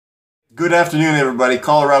Good afternoon, everybody.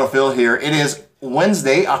 Colorado Phil here. It is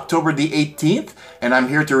Wednesday, October the 18th, and I'm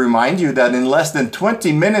here to remind you that in less than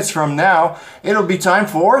 20 minutes from now, it'll be time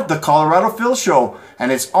for the Colorado Phil Show,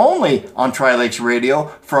 and it's only on Tri-Lakes Radio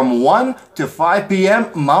from 1 to 5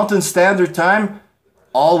 p.m. Mountain Standard Time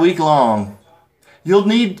all week long. You'll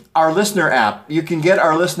need our listener app. You can get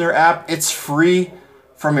our listener app. It's free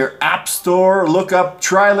from your app store. Look up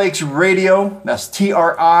Tri-Lakes Radio. That's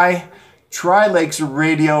Tri-Lakes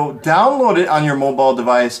Radio. Download it on your mobile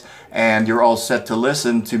device and you're all set to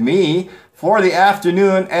listen to me for the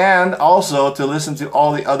afternoon and also to listen to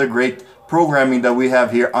all the other great programming that we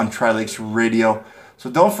have here on Tri-Lakes Radio. So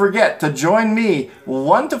don't forget to join me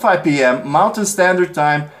 1 to 5 p.m. Mountain Standard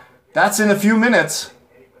Time. That's in a few minutes.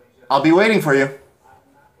 I'll be waiting for you.